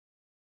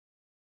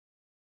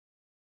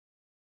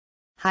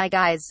Hi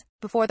guys,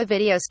 before the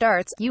video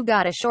starts, you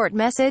got a short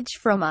message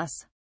from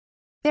us.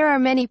 There are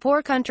many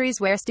poor countries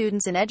where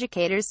students and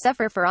educators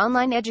suffer for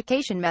online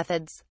education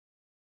methods.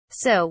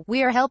 So,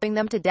 we are helping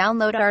them to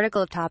download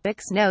article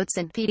topics, notes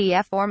in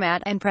PDF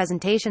format, and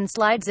presentation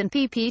slides in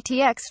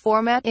PPTX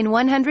format in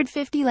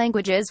 150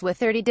 languages with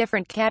 30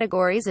 different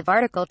categories of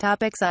article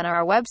topics on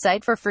our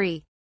website for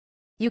free.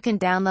 You can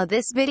download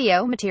this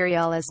video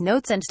material as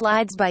notes and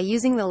slides by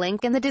using the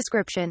link in the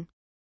description.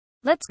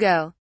 Let's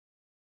go.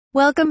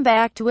 Welcome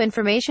back to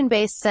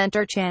Information-Based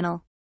Center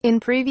channel.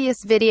 In previous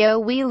video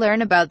we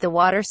learn about the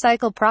water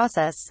cycle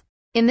process.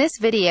 In this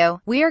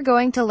video, we are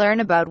going to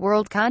learn about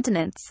world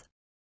continents.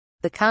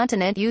 The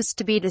continent used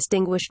to be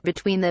distinguished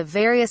between the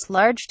various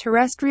large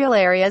terrestrial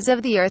areas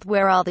of the Earth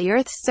where all the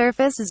Earth's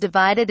surface is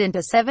divided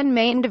into 7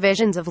 main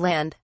divisions of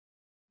land.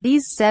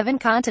 These 7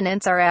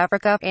 continents are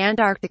Africa,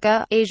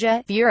 Antarctica,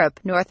 Asia, Europe,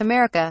 North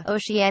America,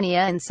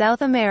 Oceania and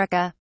South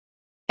America.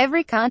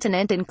 Every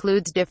continent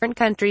includes different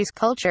countries'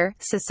 culture,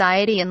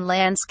 society and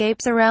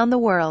landscapes around the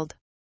world.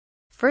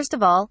 First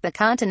of all, the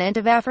continent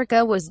of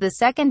Africa was the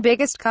second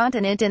biggest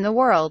continent in the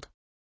world.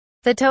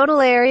 The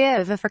total area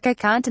of Africa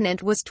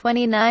continent was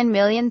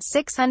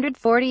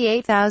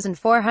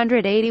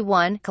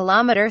 29,648,481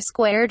 km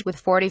squared with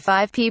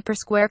 45 pp per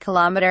square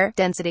kilometer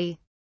density.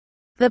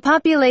 The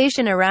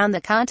population around the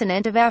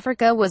continent of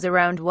Africa was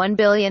around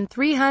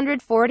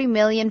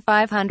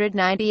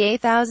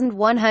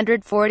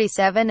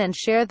 1,340,598,147 and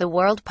share the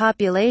world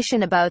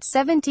population about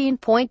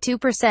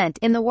 17.2%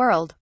 in the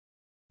world.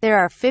 There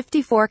are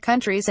 54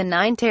 countries and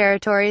 9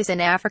 territories in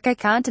Africa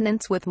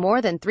continents with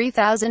more than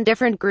 3,000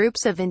 different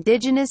groups of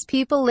indigenous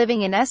people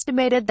living and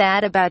estimated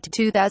that about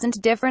 2,000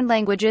 different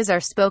languages are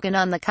spoken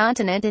on the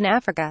continent in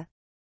Africa.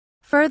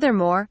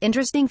 Furthermore,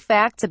 interesting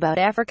facts about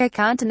Africa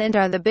continent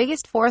are the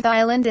biggest 4th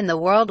island in the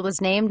world was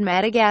named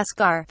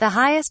Madagascar, the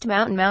highest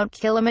mountain Mount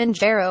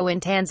Kilimanjaro in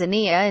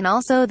Tanzania, and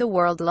also the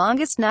world's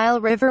longest Nile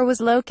River was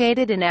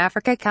located in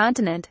Africa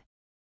continent.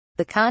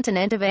 The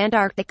continent of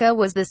Antarctica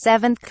was the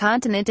 7th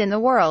continent in the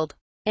world.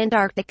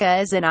 Antarctica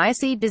is an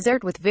icy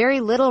desert with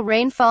very little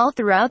rainfall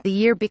throughout the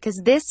year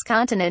because this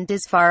continent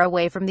is far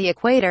away from the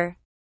equator.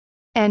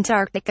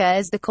 Antarctica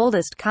is the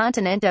coldest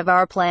continent of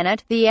our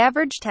planet. The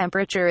average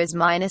temperature is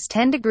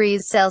 -10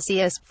 degrees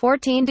Celsius,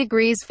 14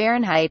 degrees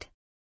Fahrenheit.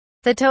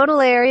 The total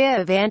area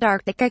of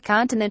Antarctica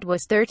continent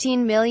was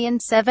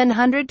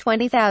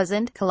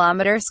 13,720,000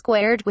 km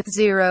squared with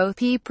 0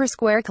 pp per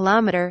square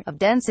kilometer of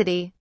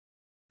density.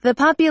 The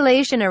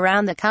population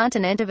around the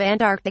continent of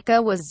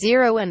Antarctica was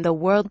 0 and the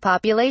world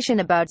population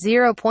about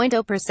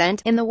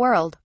 0.0% in the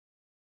world.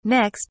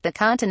 Next, the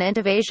continent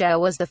of Asia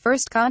was the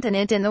first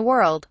continent in the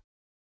world.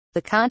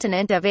 The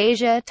continent of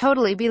Asia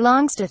totally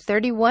belongs to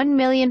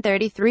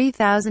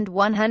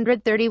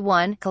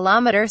 31,033,131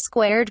 km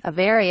squared of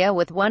area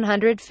with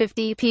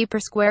 150 pp per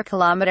square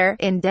kilometer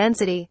in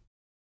density.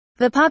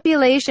 The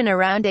population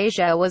around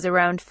Asia was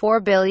around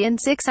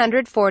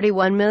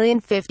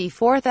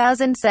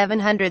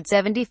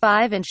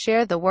 4,641,054,775 and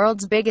share the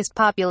world's biggest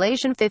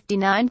population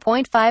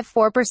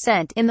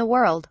 59.54% in the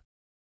world.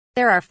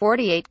 There are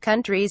 48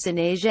 countries in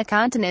Asia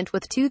continent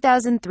with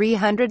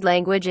 2,300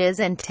 languages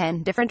and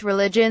 10 different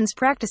religions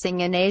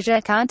practicing in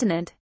Asia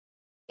continent.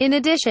 In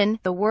addition,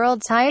 the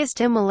world's highest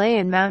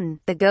Himalayan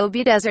mountain, the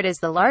Gobi Desert, is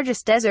the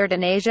largest desert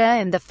in Asia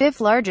and the 5th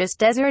largest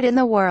desert in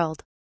the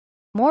world.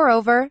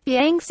 Moreover, the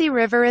Yangtze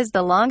River is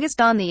the longest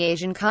on the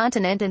Asian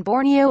continent and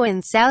Borneo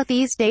in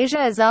Southeast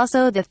Asia is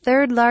also the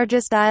 3rd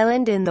largest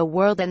island in the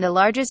world and the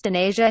largest in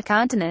Asia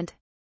continent.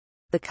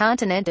 The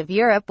continent of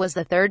Europe was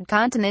the 3rd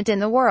continent in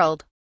the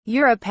world.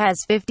 Europe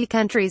has 50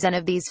 countries and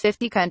of these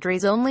 50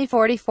 countries only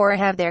 44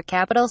 have their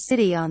capital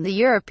city on the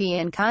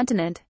European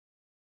continent.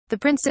 The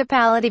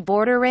principality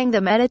bordering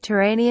the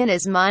Mediterranean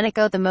is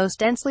Monaco, the most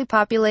densely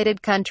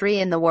populated country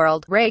in the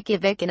world.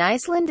 Reykjavik in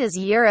Iceland is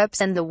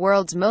Europe's and the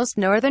world's most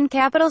northern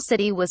capital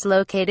city was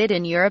located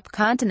in Europe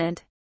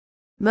continent.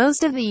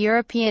 Most of the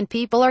European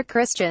people are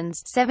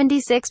Christians,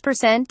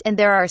 76%, and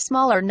there are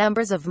smaller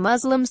numbers of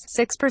Muslims,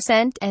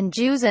 6%, and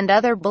Jews and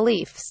other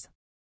beliefs.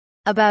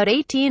 About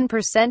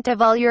 18%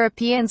 of all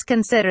Europeans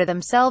consider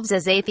themselves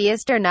as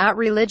atheist or not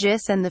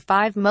religious, and the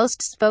 5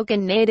 most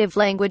spoken native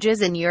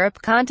languages in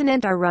Europe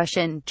continent are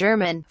Russian,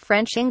 German,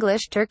 French,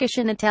 English, Turkish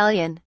and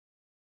Italian.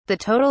 The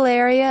total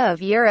area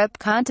of Europe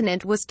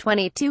continent was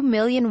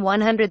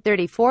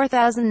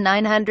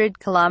 22,134,900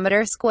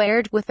 km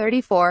squared with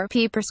 34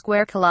 pp per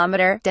square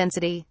kilometer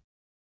density.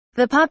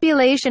 The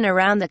population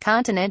around the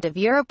continent of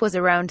Europe was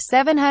around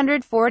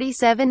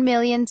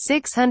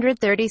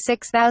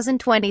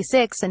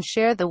 747,636,026 and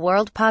share the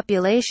world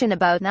population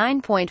about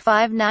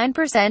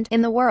 9.59%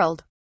 in the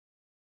world.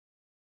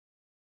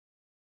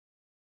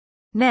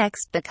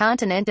 Next, the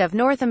continent of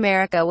North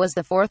America was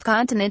the 4th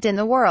continent in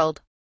the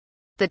world.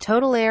 The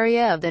total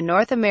area of the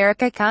North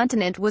America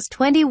continent was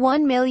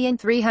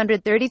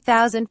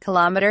 21,330,000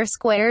 km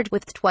squared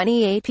with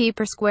 28 pp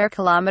per square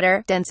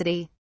kilometer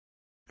density.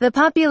 The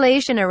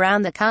population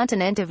around the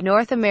continent of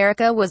North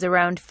America was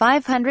around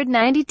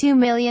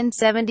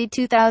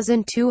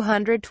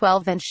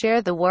 592,072,212 and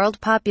share the world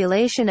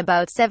population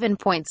about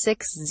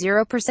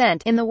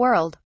 7.60% in the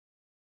world.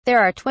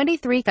 There are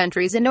 23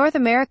 countries in North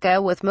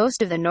America, with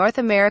most of the North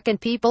American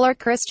people are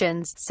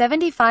Christians,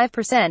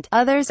 75%,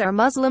 others are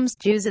Muslims,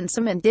 Jews, and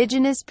some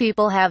indigenous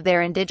people have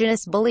their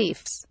indigenous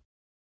beliefs.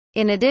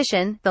 In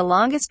addition, the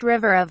longest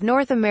river of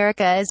North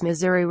America is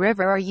Missouri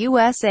River or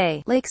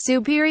USA. Lake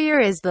Superior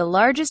is the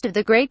largest of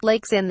the Great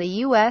Lakes in the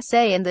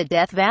USA and the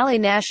Death Valley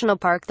National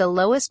Park, the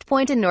lowest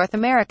point in North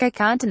America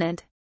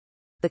continent.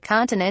 The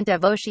continent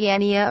of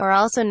Oceania, or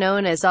also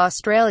known as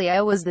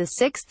Australia, was the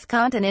sixth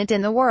continent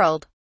in the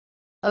world.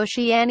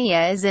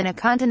 Oceania is in a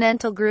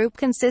continental group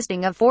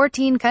consisting of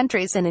 14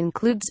 countries and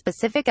includes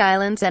Pacific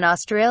Islands and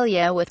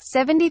Australia, with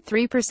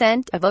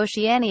 73% of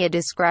Oceania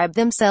describe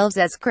themselves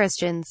as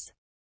Christians.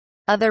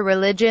 Other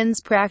religions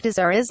practiced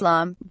are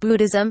Islam,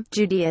 Buddhism,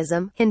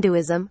 Judaism,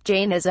 Hinduism,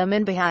 Jainism,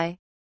 and Baha'i.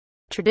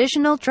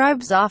 Traditional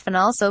tribes often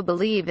also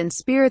believe in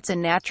spirits and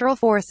natural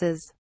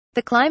forces.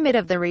 The climate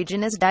of the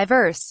region is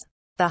diverse.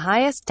 The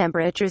highest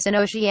temperatures in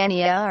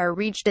Oceania are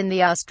reached in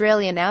the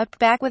Australian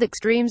outback with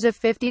extremes of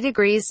 50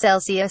 degrees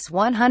Celsius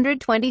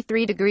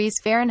 (123 degrees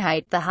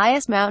Fahrenheit). The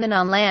highest mountain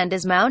on land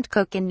is Mount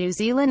Cook in New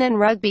Zealand, and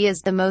rugby is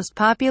the most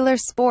popular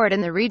sport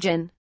in the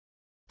region.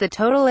 The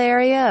total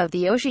area of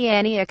the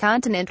Oceania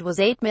continent was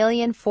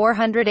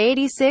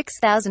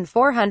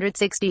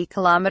 8,486,460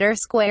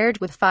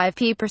 km², with 5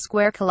 pp per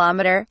square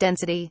kilometer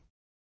density.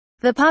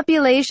 The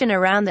population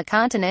around the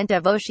continent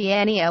of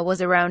Oceania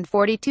was around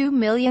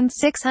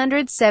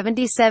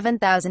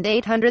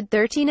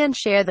 42,677,813 and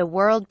share the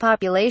world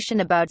population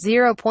about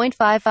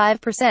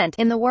 0.55%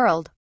 in the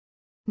world.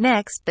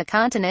 Next, the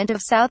continent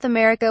of South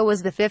America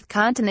was the fifth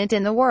continent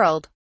in the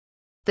world.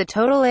 The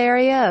total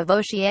area of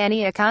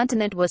Oceania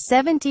continent was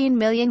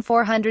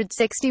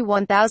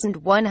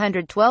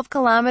 17,461,112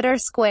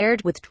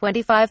 km², with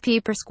 25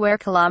 pp per square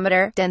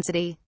kilometer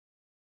density.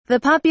 The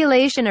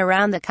population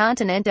around the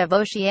continent of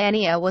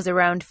Oceania was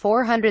around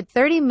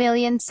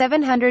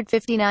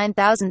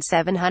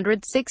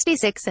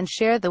 430,759,766 and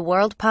share the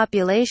world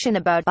population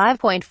about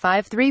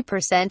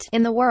 5.53%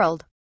 in the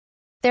world.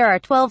 There are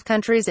 12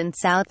 countries in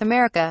South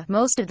America.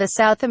 Most of the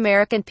South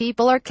American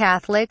people are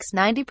Catholics,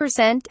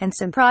 90%, and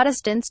some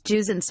Protestants,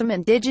 Jews, and some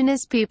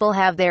indigenous people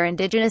have their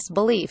indigenous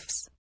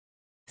beliefs.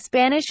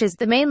 Spanish is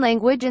the main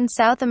language in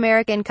South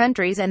American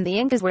countries, and the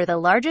Incas were the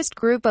largest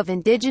group of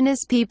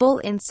indigenous people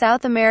in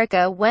South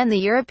America when the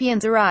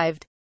Europeans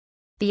arrived.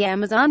 The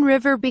Amazon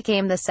River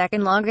became the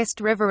second longest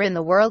river in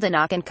the world, and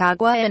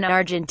Aconcagua in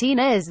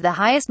Argentina is the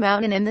highest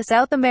mountain in the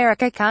South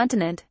America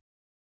continent.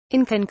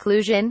 In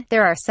conclusion,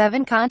 there are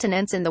 7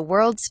 continents in the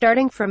world,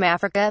 starting from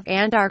Africa,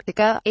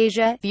 Antarctica,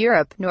 Asia,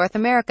 Europe, North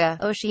America,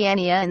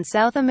 Oceania, and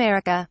South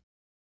America.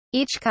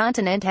 Each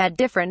continent had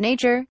different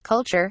nature,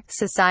 culture,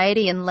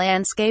 society, and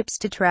landscapes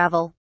to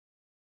travel.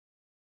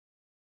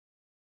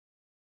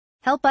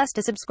 Help us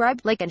to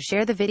subscribe, like, and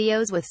share the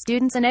videos with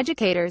students and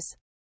educators.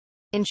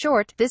 In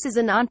short, this is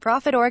a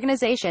non-profit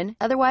organization,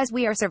 otherwise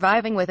we are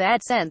surviving with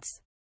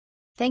AdSense.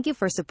 Thank you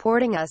for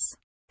supporting us.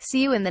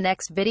 See you in the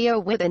next video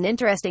with an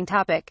interesting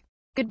topic.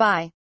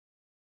 Goodbye.